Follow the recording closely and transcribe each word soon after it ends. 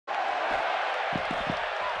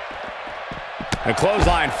The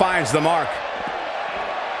clothesline finds the mark.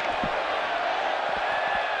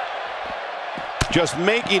 Just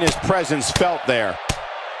making his presence felt there.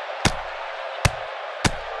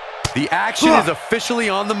 The action is officially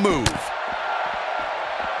on the move.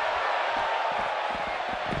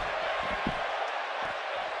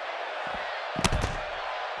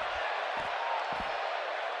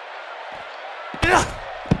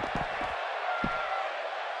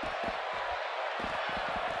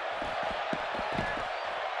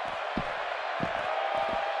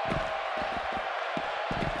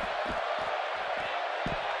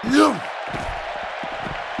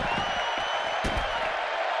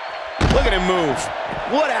 Look at him move.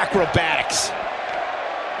 What acrobatics.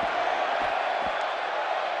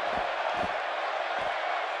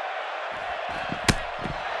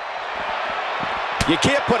 You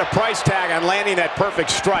can't put a price tag on landing that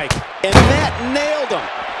perfect strike. And that nailed him.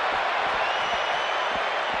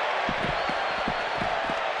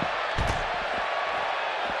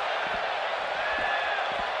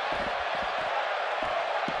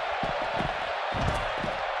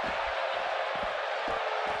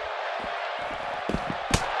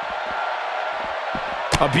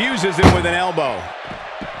 Abuses it with an elbow.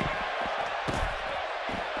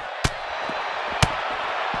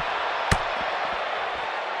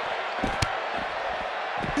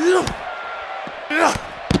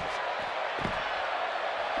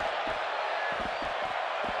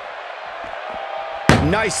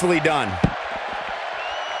 Nicely done.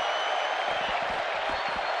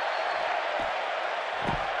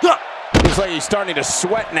 Looks like he's starting to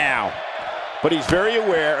sweat now. But he's very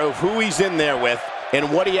aware of who he's in there with and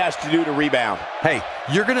what he has to do to rebound. Hey,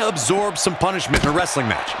 you're going to absorb some punishment in a wrestling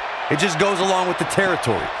match. It just goes along with the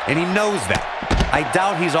territory, and he knows that. I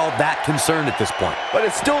doubt he's all that concerned at this point. But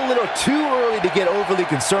it's still a little too early to get overly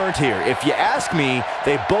concerned here. If you ask me,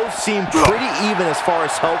 they both seem pretty even as far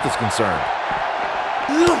as health is concerned.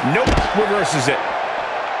 Nope, reverses it.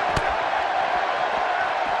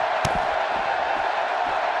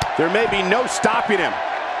 There may be no stopping him.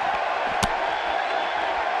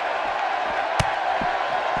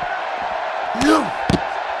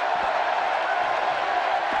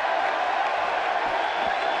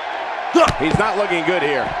 He's not looking good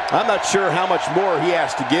here. I'm not sure how much more he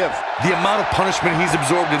has to give. The amount of punishment he's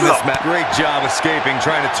absorbed in this match. Great job escaping,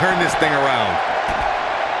 trying to turn this thing around.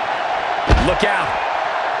 Look out.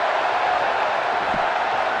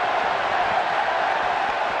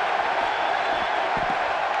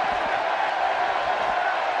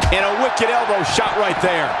 And a wicked elbow shot right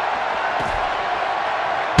there.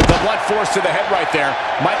 The blood force to the head right there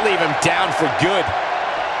might leave him down for good.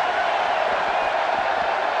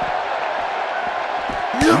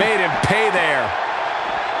 Made him pay there.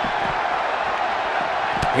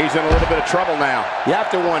 He's in a little bit of trouble now. You have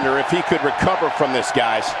to wonder if he could recover from this,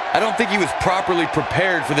 guys. I don't think he was properly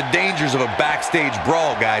prepared for the dangers of a backstage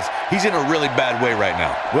brawl, guys. He's in a really bad way right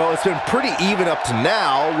now. Well, it's been pretty even up to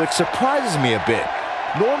now, which surprises me a bit.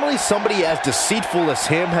 Normally, somebody as deceitful as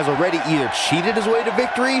him has already either cheated his way to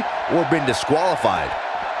victory or been disqualified.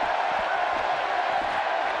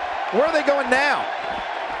 Where are they going now?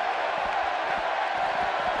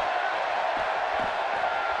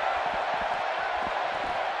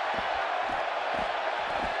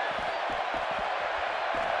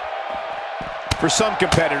 For some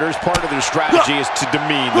competitors, part of their strategy is to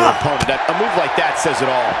demean their opponent. A move like that says it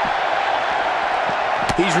all.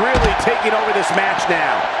 He's really taking over this match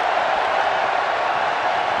now.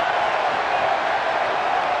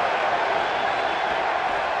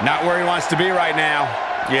 Not where he wants to be right now.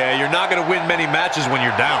 Yeah, you're not going to win many matches when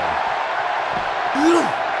you're down.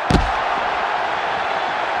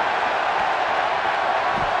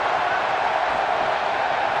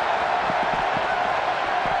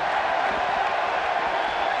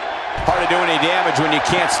 Hard to do any damage when you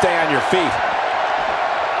can't stay on your feet.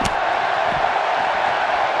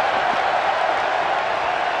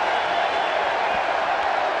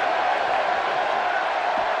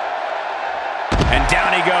 And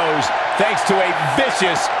down he goes, thanks to a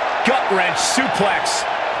vicious gut-wrench suplex.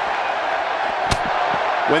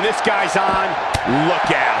 When this guy's on, look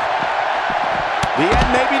out. The end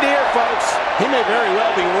may be near, folks. He may very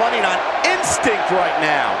well be running on instinct right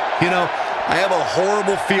now. You know, I have a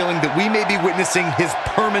horrible feeling that we may be witnessing his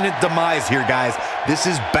permanent demise here, guys. This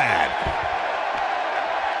is bad.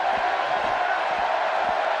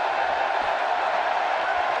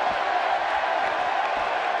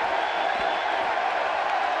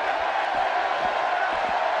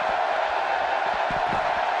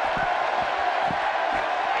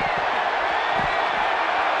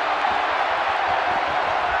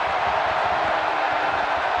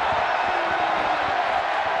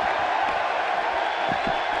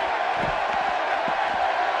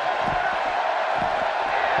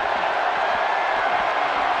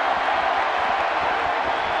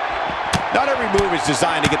 Not every move is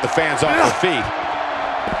designed to get the fans off their feet.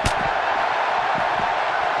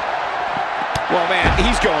 Well, man,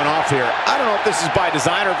 he's going off here. I don't know if this is by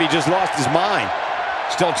design or if he just lost his mind.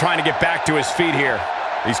 Still trying to get back to his feet here.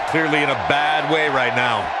 He's clearly in a bad way right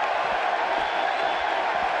now.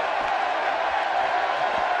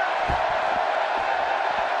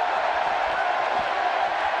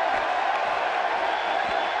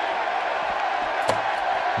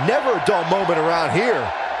 Never a dull moment around here.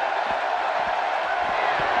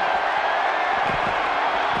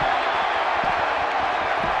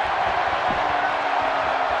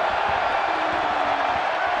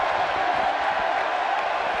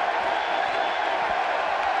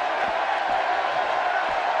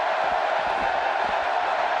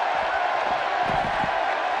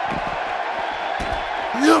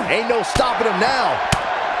 Ain't no stopping him now.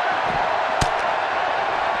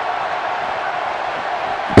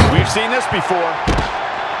 We've seen this before.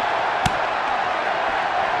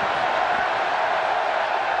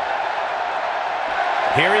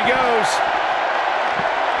 Here he goes.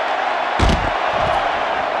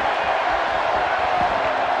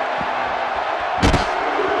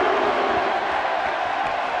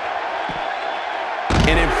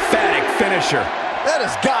 An emphatic finisher. That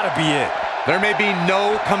has got to be it. There may be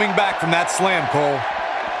no coming back from that slam, Cole.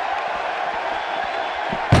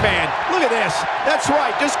 Man, look at this. That's right.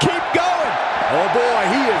 Just keep going. Oh, boy,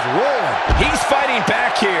 he is rolling. He's fighting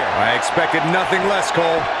back here. I expected nothing less,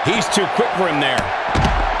 Cole. He's too quick for him there.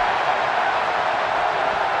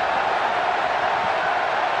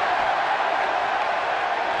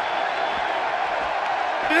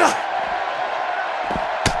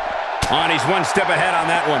 He's one step ahead on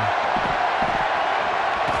that one.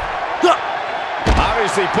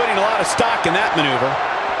 Obviously putting a lot of stock in that maneuver.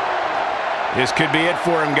 This could be it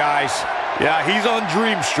for him, guys. Yeah, he's on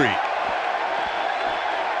Dream Street.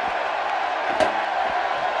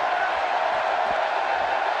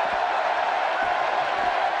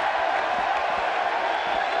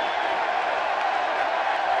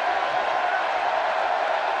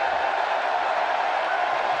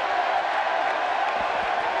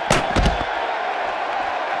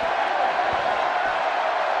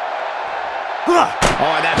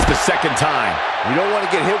 Oh, and that's the second time. You don't want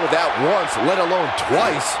to get hit with that once, let alone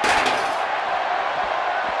twice.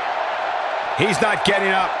 He's not getting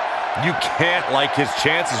up. You can't like his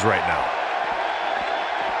chances right now.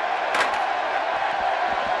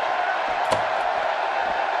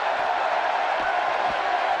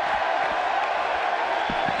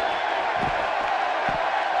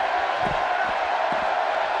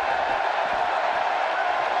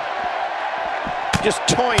 Just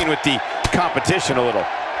toying with the competition a little.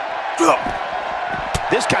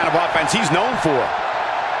 This kind of offense he's known for.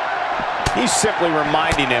 He's simply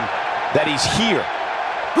reminding him that he's here.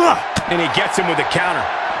 And he gets him with a counter.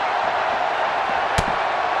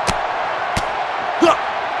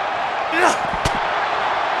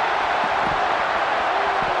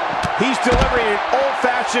 He's delivering an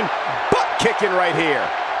old-fashioned butt kicking right here.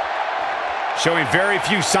 Showing very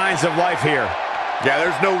few signs of life here. Yeah,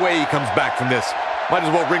 there's no way he comes back from this. Might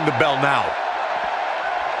as well ring the bell now.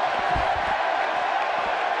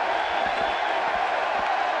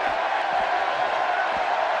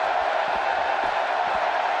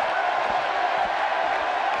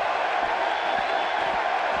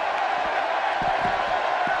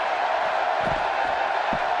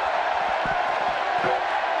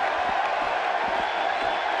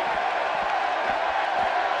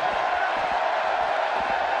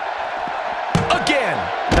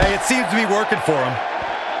 Hey, it seems to be working for him.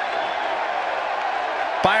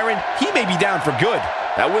 Byron, he may be down for good.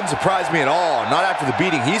 That wouldn't surprise me at all, not after the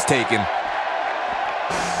beating he's taken.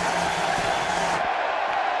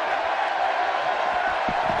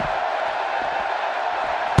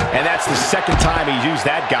 And that's the second time he's used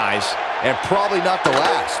that, guys. And probably not the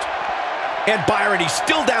last. And Byron, he's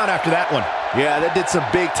still down after that one. Yeah, that did some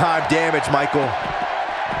big-time damage, Michael.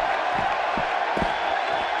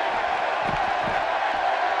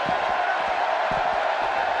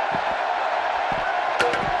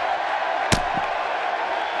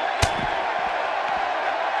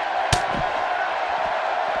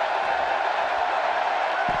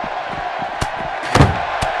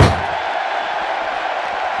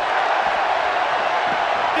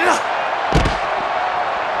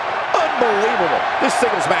 Unbelievable. This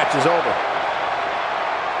singles match is over.